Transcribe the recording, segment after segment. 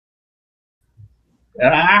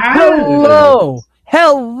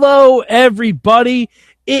Hello, everybody.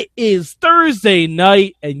 It is Thursday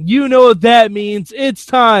night, and you know what that means. It's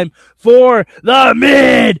time for the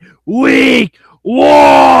Midweek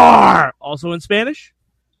War. Also in Spanish,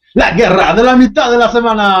 La guerra de la mitad de la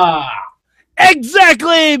semana.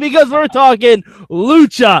 Exactly, because we're talking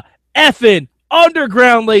Lucha effing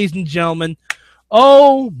Underground, ladies and gentlemen.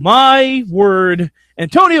 Oh, my word.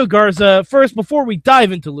 Antonio Garza, first, before we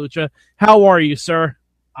dive into Lucha, how are you, sir?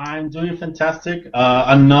 I'm doing fantastic.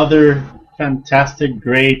 Another fantastic,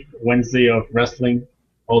 great Wednesday of wrestling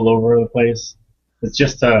all over the place. It's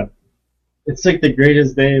just it's like the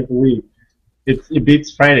greatest day of the week. It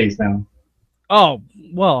beats Fridays now. Oh,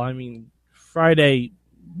 well, I mean, Friday.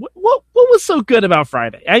 What was so good about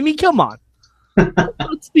Friday? I mean, come on.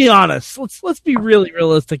 Let's be honest. Let's be really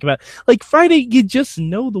realistic about it. Like Friday, you just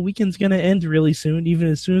know the weekend's gonna end really soon, even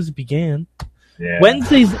as soon as it began. Yeah.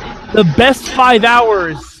 Wednesday's the best 5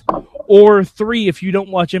 hours, or 3 if you don't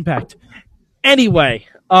watch Impact. Anyway,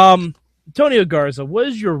 Antonio Garza, what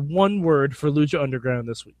is your one word for Lucha Underground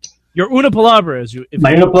this week? Your una palabra,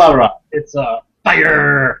 My una palabra. It's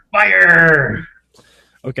fire.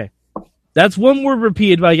 Okay, that's one word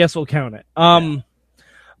repeated, but I guess we'll count it.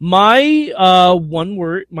 My one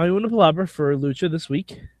word, my una palabra for Lucha this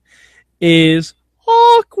week is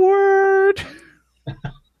awkward.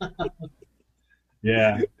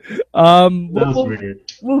 Yeah. Weird.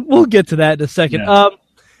 We'll get to that in a second. Yeah.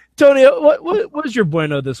 Tony, what is your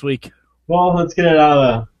bueno this week? Well, let's get it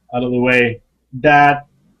out of the way. That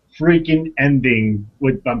freaking ending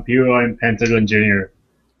with Vampiro and Pentagon Jr.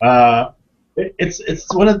 It's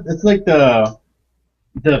like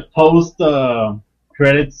the post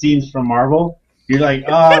credit scenes from Marvel. You're like,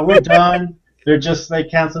 we're done. They're just like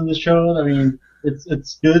canceling the show. I mean,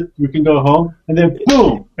 it's good. We can go home. And then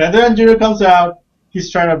boom, Pentagon Jr. comes out. He's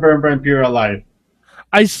trying to burn Vampiro alive.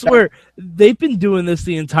 I swear, they've been doing this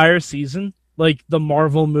the entire season. Like the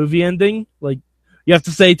Marvel movie ending. Like you have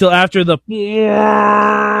to say till after the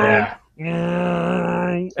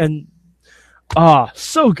and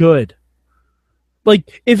so good.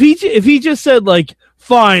 Like if he just said like,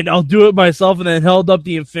 fine, I'll do it myself, and then held up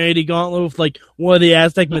the Infinity Gauntlet with like one of the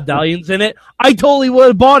Aztec medallions in it, I totally would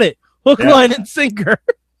have bought it. Hook, line, and sinker.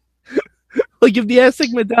 Like if the Aztec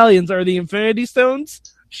medallions are the Infinity Stones,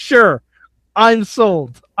 sure, I'm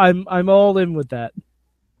sold. I'm all in with that.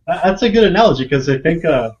 That's a good analogy because I think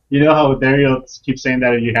you know how Dario keeps saying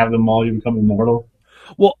that if you have them all, you become immortal.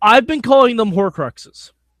 Well, I've been calling them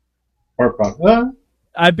Horcruxes. Horcrux.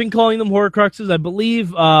 I've been calling them Horcruxes. I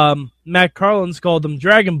believe Matt Carlin's called them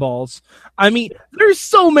Dragon Balls. I mean, there's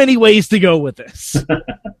so many ways to go with this.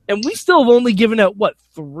 And we still have only given out,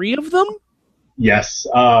 3 of them? Yes.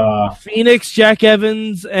 Phoenix, Jack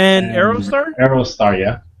Evans, and Aerostar? Aerostar,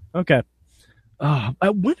 yeah. Okay.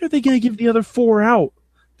 When are they going to give the other 4 out?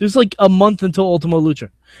 There's like a month until Ultima Lucha.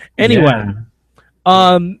 Anyway,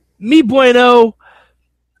 mi bueno,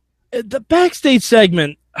 the backstage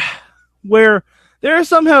segment where they're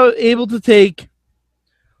somehow able to take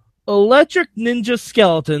electric ninja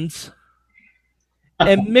skeletons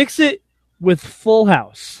and mix it with Full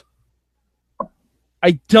House.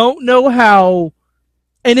 I don't know how,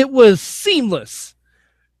 and it was seamless.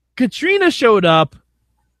 Katrina showed up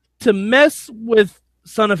to mess with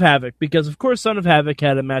Son of Havoc, because of course Son of Havoc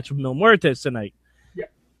had a match with Mil Muertes tonight. Yeah.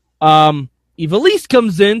 Ivelisse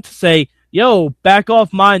comes in to say, yo, back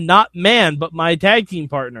off my not man, but my tag team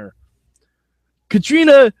partner.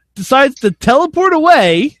 Katrina decides to teleport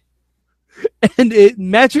away, and it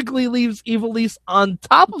magically leaves Ivelisse on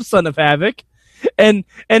top of Son of Havoc, and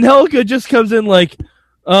Helga just comes in like,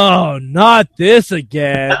 oh, not this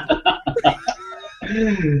again.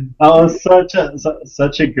 Oh,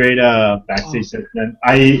 such a great backstage segment.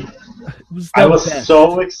 I was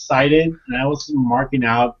so excited, and I was marking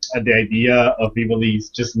out the idea of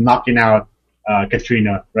Ivelisse just knocking out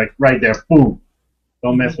Katrina right there. Boom!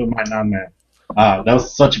 Don't mess with my non-man. That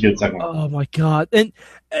was such a good segment. Oh my god! And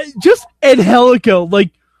just Ed Helico,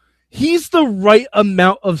 like he's the right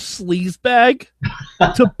amount of sleazebag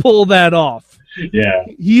to pull that off. Yeah,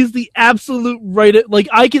 he's the absolute right. Like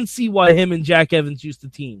I can see why him and Jack Evans used to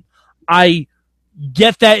team. I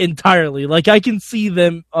get that entirely. Like I can see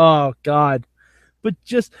them. Oh god, but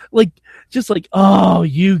just like oh,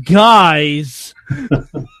 you guys,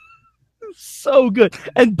 so good,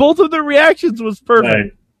 and both of their reactions was perfect.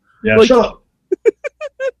 Right. Yeah, like, shut up.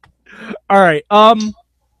 All right.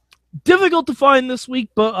 Difficult to find this week,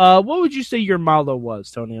 but what would you say your malo was,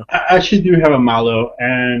 Tonio? I actually do have a malo,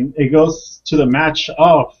 and it goes to the match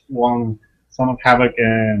of Son of Havoc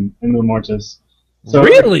and Mil Muertes. So,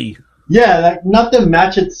 really? Yeah, like not the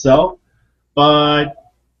match itself, But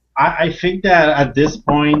I think that at this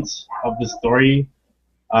point of the story,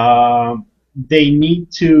 they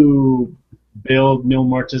need to build Mil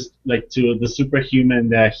Muertes like to the superhuman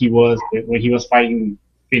that he was when he was fighting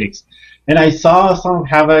Phoenix. And I saw some of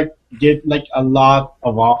Havoc get like a lot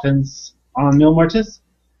of offense on Mil Muertes.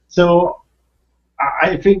 So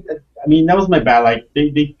I think I mean that was my bad. Like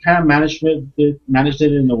they kind of managed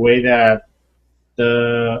it in a way that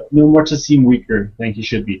the Mil Muertes seemed weaker than he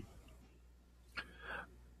should be.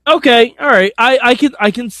 Okay, all right,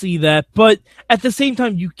 I can see that, but at the same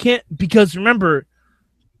time you can't, because remember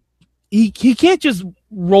he can't just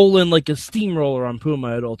roll in like a steamroller on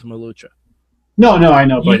Puma at Ultima Lucha. No, I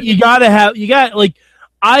know, but you got like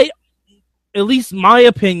at least my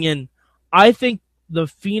opinion, I think the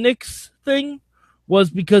Phoenix thing was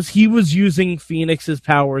because he was using Phoenix's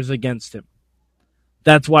powers against him.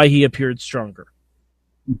 That's why he appeared stronger.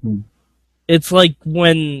 Mm-hmm. It's like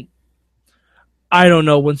when, I don't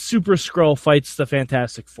know, when Super Skrull fights the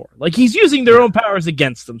Fantastic Four. Like, he's using their own powers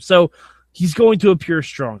against them, so he's going to appear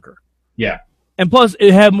stronger. Yeah. And plus,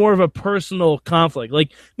 it had more of a personal conflict.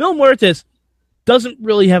 Like, Mil Muertes doesn't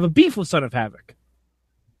really have a beef with Son of Havoc.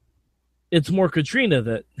 It's more Katrina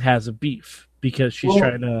that has a beef, because she's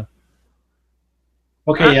trying to...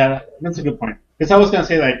 Okay, yeah, that's a good point. Because I was going to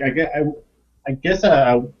say, like, I guess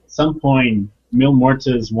at some point, Mil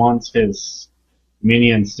Muertes wants his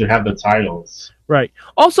minions to have the titles. Right.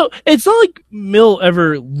 Also, it's not like Mil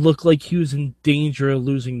ever looked like he was in danger of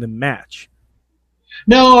losing the match.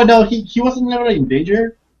 No, he wasn't never in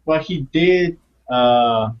danger, but he did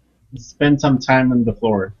spend some time on the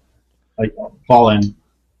floor, like falling.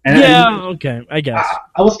 And okay, I guess.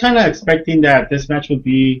 I was kind of expecting that this match would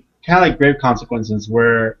be kind of like Grave Consequences,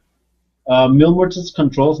 where Mil Muertes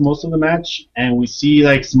controls most of the match, and we see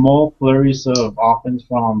like small flurries of offense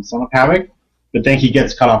from Son of Havoc, but then he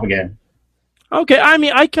gets cut off again. Okay, I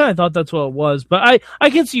mean, I kind of thought that's what it was, but I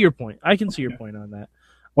can see your point. I can see your point on that.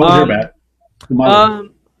 What was your bet?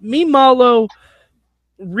 Me, Malo,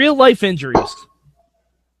 real life injuries.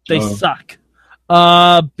 They suck.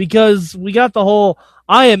 Because we got the whole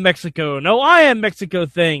I am Mexico, no, I am Mexico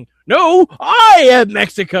thing. No, I am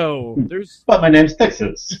Mexico. But my name's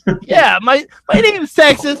Texas. Yeah, my name's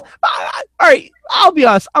Texas. All right, I'll be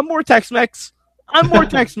honest. I'm more Tex-Mex.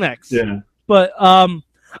 Yeah. But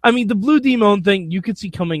I mean, the Blue Demon thing you could see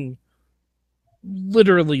coming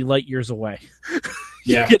literally light years away.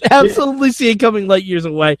 Yeah. You could absolutely see it coming light years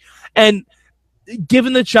away. And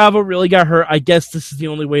given that Chavo really got hurt, I guess this is the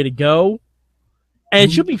only way to go. And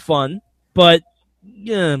it should be fun, but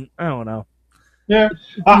yeah, I don't know. Yeah,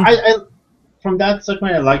 I from that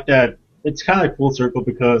segment, I like that it's kind of like full circle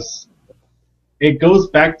because it goes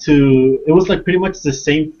back to, it was like pretty much the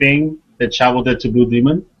same thing that Chavo did to Blue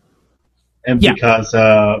Demon. And because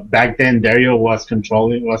back then Dario was messing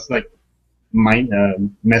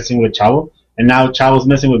with Chavo, and now Chavo's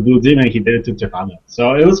messing with Blue Demon, and he did it to Tejano.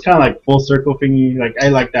 So it was kind of like full circle thingy. Like, I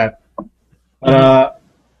like that.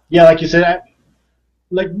 Yeah, like you said,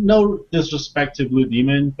 like, no disrespect to Blue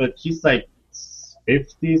Demon, but he's like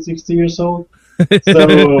 50, 60 years old.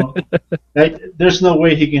 So like, there's no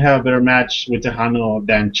way he can have a better match with Tejano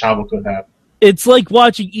than Chavo could have. It's like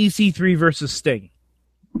watching EC3 versus Sting.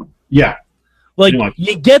 Yeah. Like,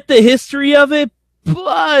 you get the history of it,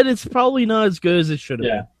 but it's probably not as good as it should have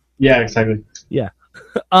been. Yeah, exactly. Yeah.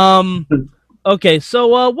 Okay, so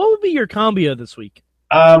what would be your cambio this week?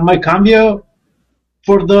 My cambio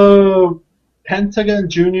for the Pentagon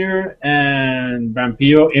Jr. and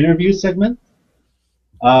Vampiro interview segment.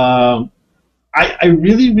 I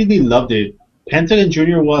really, really loved it. Pentagon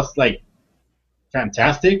Jr. was like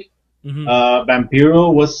fantastic. Mm-hmm.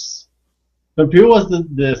 Vampiro was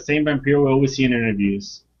the same Vampiro we always see in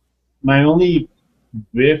interviews. My only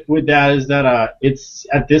beef with that is that it's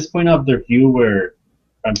at this point of their feud where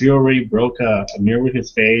Vampiro already broke a mirror with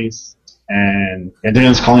his face, and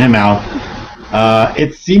Pentagon's calling him out.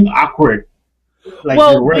 It seemed awkward. Like,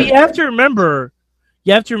 well, you have to remember,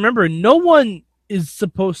 no one is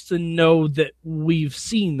supposed to know that we've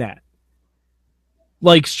seen that.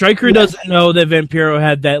 Like, Stryker doesn't know that Vampiro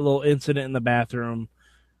had that little incident in the bathroom.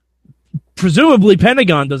 Presumably,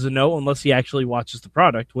 Pentagon doesn't know unless he actually watches the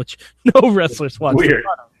product, which no wrestlers watch the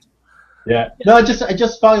product. Yeah. No, I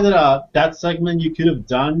just thought that that segment you could have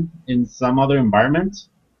done in some other environment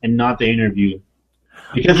and not the interview.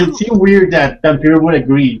 Because it seemed weird that Vampiro would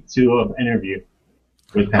agree to an interview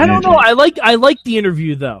with Pentagon. I don't know. I like the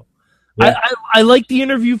interview, though. Yeah. I like the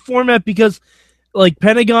interview format because, like,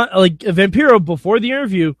 Pentagon, like, Vampiro before the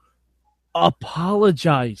interview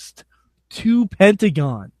apologized to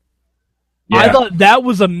Pentagon. Yeah. I thought that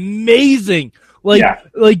was amazing. Like,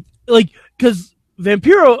 because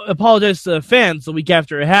Vampiro apologized to the fans the week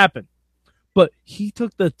after it happened, but he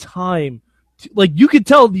took the time to, like, you could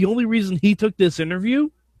tell the only reason he took this interview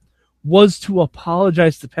was to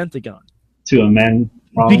apologize to Pentagon. To amend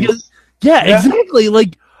problems. Because, yeah, exactly.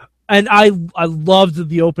 Like, and I loved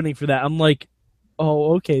the opening for that. I'm like,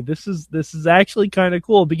 oh, okay, this is actually kind of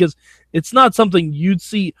cool because it's not something you'd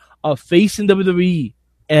see a face in WWE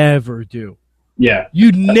ever do. Yeah.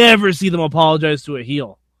 You'd never see them apologize to a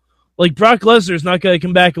heel. Like, Brock Lesnar's not going to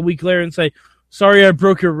come back a week later and say, sorry I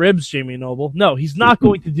broke your ribs, Jamie Noble. No, he's not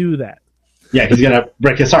going to do that. Yeah, he's going to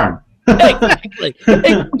break his arm. Exactly.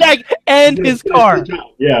 And his car.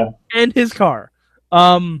 Yeah. And his car.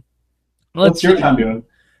 What's your cambio?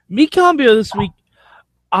 Me cambio this week,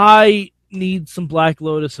 I need some Black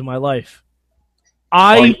Lotus in my life.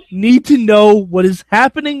 I need to know what is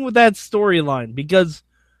happening with that storyline because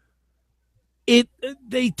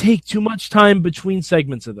they take too much time between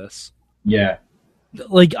segments of this. Yeah.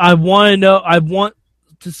 Like, I want to know, I want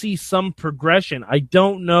to see some progression. I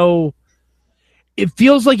don't know. It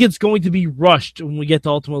feels like it's going to be rushed when we get to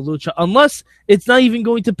Ultima Lucha, unless it's not even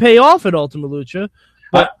going to pay off at Ultima Lucha,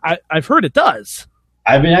 but I've heard it does.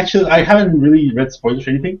 I haven't really read spoilers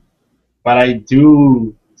or anything, but I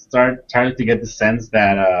do start trying to get the sense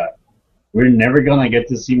that we're never going to get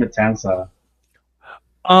to see Matanza.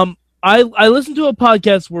 I listened to a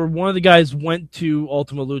podcast where one of the guys went to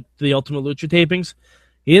the Ultima Lucha tapings.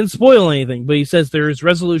 He didn't spoil anything, but he says there is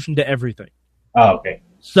resolution to everything. Oh, okay.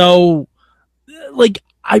 So, like,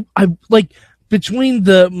 I like between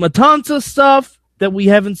the Matanza stuff that we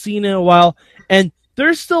haven't seen in a while, and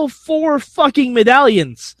there's still 4 fucking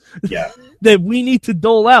medallions that we need to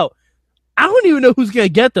dole out. I don't even know who's gonna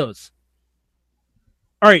get those.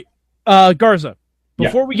 All right, Garza.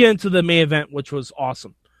 Before we get into the main event, which was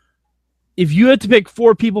awesome, if you had to pick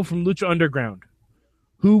 4 people from Lucha Underground,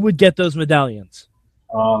 who would get those medallions?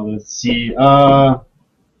 Let's see. I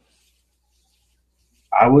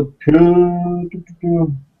would put... Oh,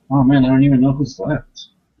 man, I don't even know who's left.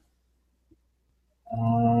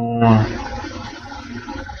 I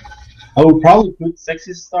would probably put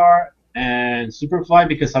Sexy Star and Superfly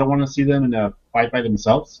because I don't want to see them in a fight by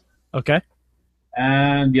themselves. Okay.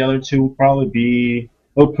 And the other 2 would probably be...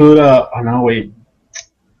 We'll put... oh, no, wait.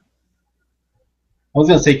 I was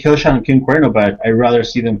going to say Killshot and King Cuerno, but I'd rather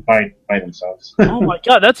see them fight by themselves. Oh my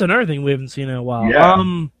god, that's another thing we haven't seen in a while. Yeah.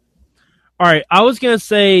 All right, I was going to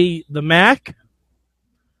say the Mack,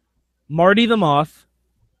 Marty the Moth.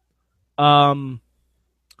 I'm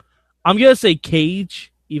going to say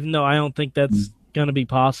Cage, even though I don't think that's going to be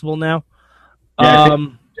possible now. Yeah,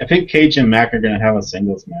 I think Cage and Mack are going to have a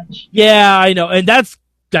singles match. Yeah, I know, and that's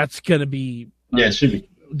going to be... Yeah, it should be.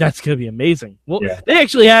 That's going to be amazing. Well, They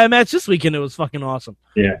actually had a match this weekend. It was fucking awesome.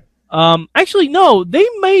 Yeah. Actually, no, they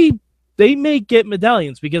may get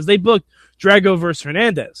medallions because they booked Drago versus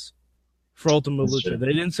Hernandez for Ultima Lucha. True.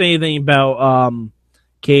 They didn't say anything about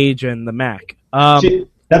Cage and the Mack. See,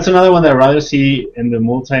 that's another one that I'd rather see in the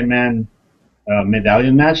multi-man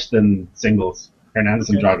medallion match than singles. Hernandez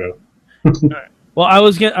and Drago. All right. Well, I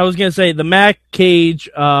was gonna say the Mack, Cage,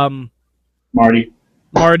 Marty,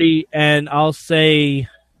 and I'll say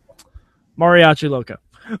Mariachi Loco.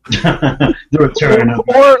 The return of...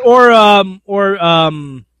 or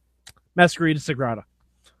Masquerita Sagrada.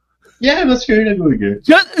 Yeah, Masquerita would be good.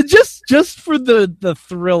 Just for the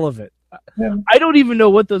thrill of it. Yeah. I don't even know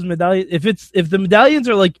what those medallions. If the medallions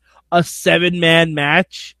are like a 7-man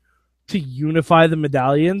match to unify the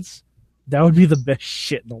medallions, that would be the best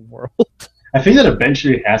shit in the world. I think that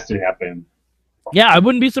eventually has to happen. Yeah, I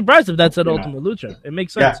wouldn't be surprised if that's at Ultima Lucha. It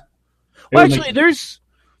makes sense. Yeah. Well, actually, there's...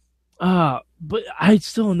 but I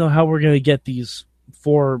still don't know how we're going to get these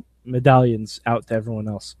 4 medallions out to everyone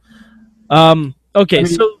else. Okay,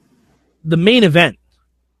 so the main event.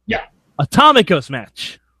 Yeah. ATOMICOS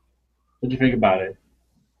match. What did you think about it?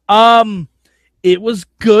 It was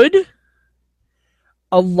good.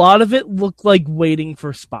 A lot of it looked like waiting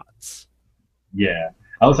for spots. Yeah.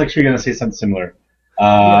 I was actually going to say something similar.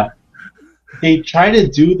 They try to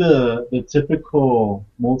do the typical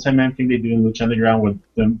multi-man thing they do in Lucha Underground with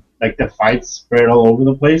them, like the fights spread all over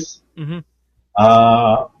the place. Mm-hmm.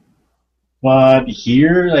 But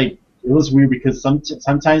here, like, it was weird because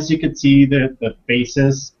sometimes you could see the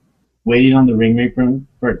faces waiting on the ring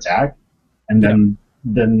for attack, and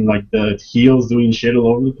then like the heels doing shit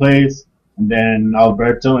all over the place, and then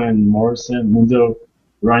Alberto and Morrison, Mundo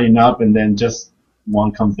running up, and then just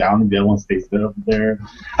one comes down and the other one stays there.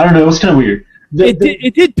 I don't know. It was kind of weird.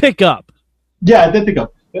 It did pick up. Yeah, it did pick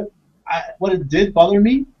up. What it did bother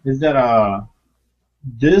me is that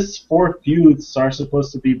this 4 feuds are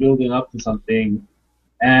supposed to be building up to something,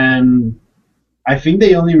 and I think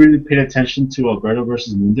they only really paid attention to Alberto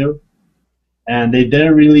versus Mundo, and they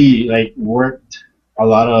didn't really like worked a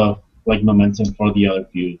lot of like momentum for the other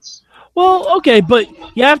feuds. Well, okay, but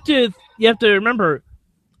you have to remember,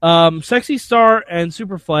 Sexy Star and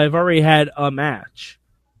Superfly have already had a match.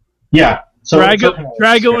 Yeah, so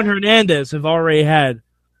Drago and Hernandez have already had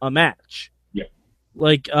a match. Yeah,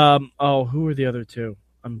 like who were the other two?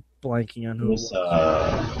 I'm blanking on who it was.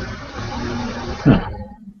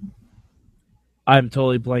 I'm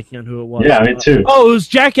totally blanking on who it was. Yeah, me too. Oh, it was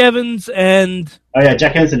Jack Evans and... Oh, yeah,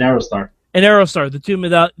 Jack Evans and Aerostar. And Aerostar, the two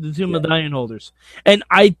medallion holders. And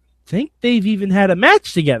I think they've even had a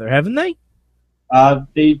match together, haven't they? I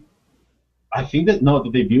think that, no, the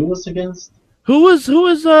debut was against... Who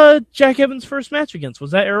was Jack Evans' first match against?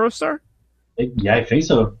 Was that Aerostar? Yeah, I think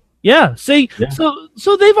so. Yeah, see, yeah.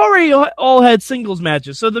 So they've already all had singles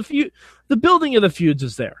matches. So the building of the feuds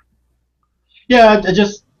is there. Yeah,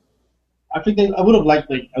 I think I would have liked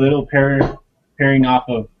like a little pairing off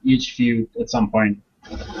of each feud at some point.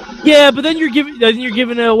 Yeah, but then you're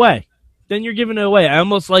giving it away. I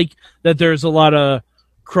almost like that there's a lot of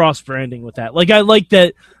cross branding with that. Like I like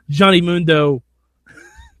that Johnny Mundo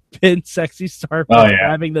pinned Sexy Star by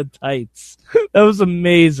grabbing the tights. That was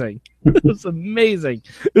amazing. It was amazing.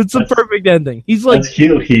 It's a perfect ending. He's like, that's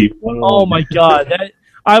heel heat. Oh my god!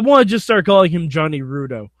 I want to just start calling him Johnny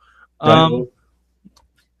Rudo.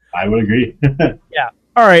 I would agree. Yeah.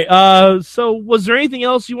 All right. So, was there anything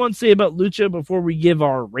else you want to say about Lucha before we give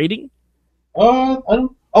our rating? I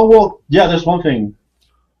don't. Oh well, yeah. There's one thing.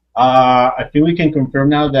 I think we can confirm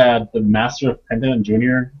now that the master of Pentagon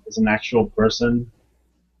Jr. is an actual person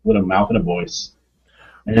with a mouth and a voice,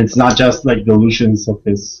 and it's not just like the illusions of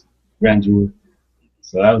his grandeur.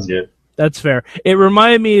 So that was good. That's fair. It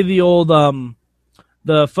reminded me of the old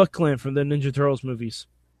the Foot Clan from the Ninja Turtles movies.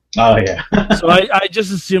 Oh, yeah. So I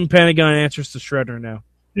just assume Pentagon answers to Shredder now.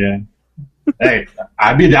 Yeah. Hey,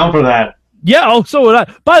 I'd be down for that. Yeah, oh, so would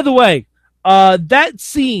I. By the way, that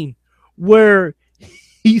scene where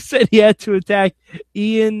he said he had to attack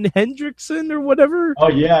Ian Hendrickson or whatever. Oh,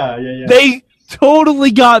 yeah. They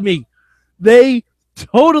totally got me.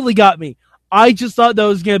 I just thought that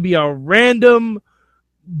was going to be a random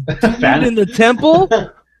dude in the temple.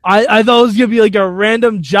 I thought it was going to be like a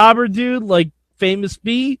random jobber dude, like Famous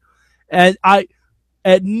B, and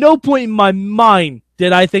at no point in my mind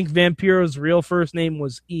did I think Vampiro's real first name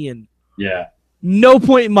was Ian. Yeah. No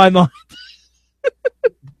point in my mind.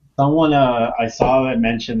 Someone I saw that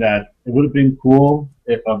mentioned that it would have been cool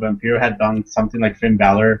if Vampiro had done something like Finn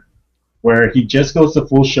Balor, where he just goes to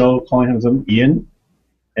full show calling himself Ian,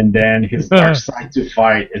 and then his dark side to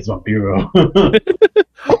fight is Vampiro.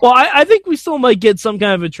 Well, I think we still might get some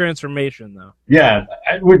kind of a transformation, though. Yeah,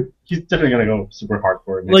 he's definitely going to go super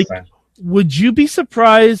hardcore next time. Would you be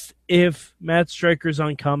surprised if Matt Stryker's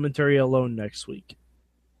on commentary alone next week?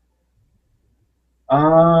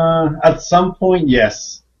 At some point,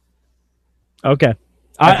 yes. Okay.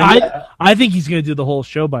 I think he's going to do the whole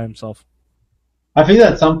show by himself. I think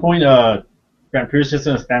that at some point, Vampiro's just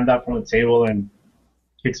going to stand up from the table and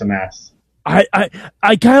kick some ass. I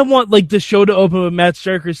kind of want like the show to open with Matt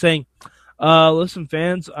Stryker saying, listen,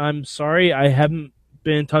 fans, I'm sorry I haven't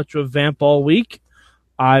been in touch with Vamp all week.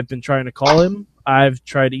 I've been trying to call him. I've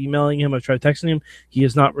tried emailing him. I've tried texting him. He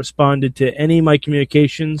has not responded to any of my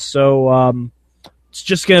communications, so it's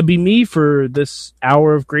just going to be me for this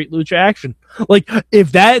hour of great lucha action. Like,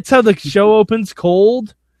 if that's how the show opens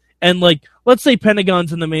cold, and like, let's say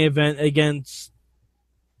Pentagon's in the main event against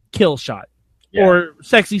Killshot, or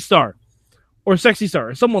Sexy Star, or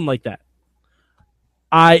someone like that.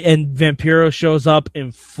 And Vampiro shows up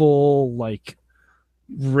in full like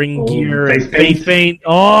ring gear and face paint.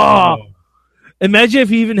 Oh, imagine if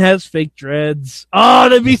he even has fake dreads. Oh,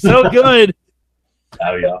 that'd be so good.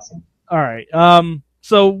 That'd be awesome. All right.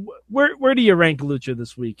 So where do you rank Lucha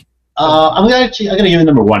this week? I'm gonna give it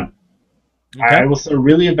number 1. Okay. It was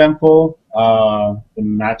really eventful. The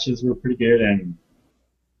matches were pretty good, and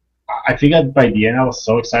I think that by the end I was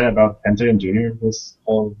so excited about Pentagon Jr. this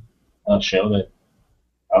whole show that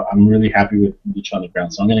I'm really happy with Lucha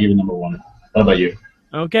Underground. So I'm gonna give it number 1. What about you?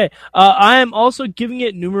 Okay. I am also giving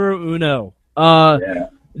it numero uno.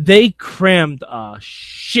 They crammed a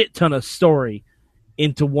shit ton of story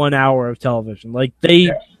into 1 hour of television. Like, they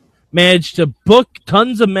managed to book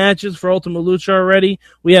tons of matches for Ultima Lucha already.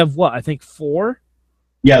 We have, I think 4?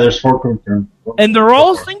 Yeah, there's 4 confirmed. And they're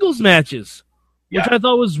all singles matches, which I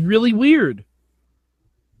thought was really weird.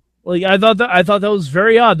 Like, I thought that was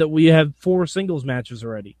very odd that we have 4 singles matches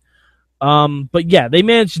already. But yeah, they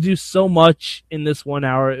managed to do so much in this 1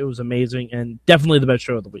 hour. It was amazing, and definitely the best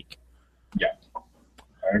show of the week. Yeah,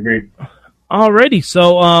 I agree. Alrighty,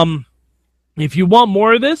 so if you want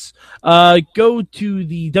more of this, go to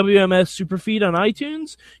the WMS Superfeed on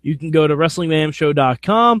iTunes. You can go to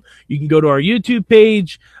WrestlingMayhemShow.com. You can go to our YouTube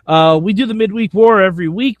page. We do the Midweek War every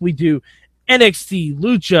week. We do NXT,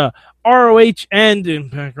 Lucha, ROH, and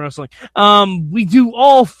Impact Wrestling. We do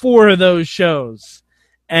all 4 of those shows.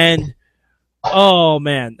 And, oh,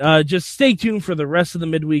 man, just stay tuned for the rest of the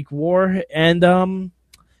Midweek War. And,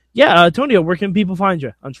 Antonio, where can people find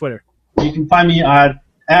you on Twitter? You can find me at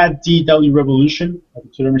DW Revolution at the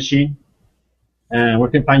Twitter machine. And where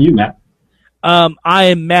can I find you, Matt? I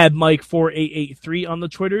am Mad Mike 4883 on the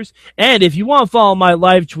Twitters. And if you want to follow my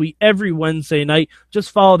live tweet every Wednesday night,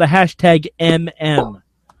 just follow the hashtag MM.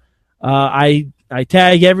 I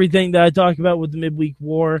tag everything that I talk about with the Midweek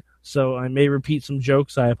War, so I may repeat some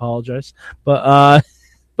jokes. I apologize. But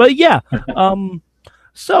yeah.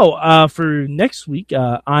 So for next week,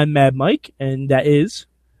 I'm Mad Mike, and that is...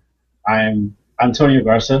 I'm Antonio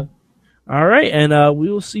Garza. All right, and we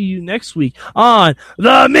will see you next week on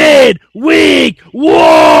the Midweek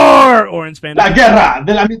War, or in Spanish, La guerra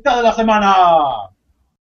de la mitad de la semana.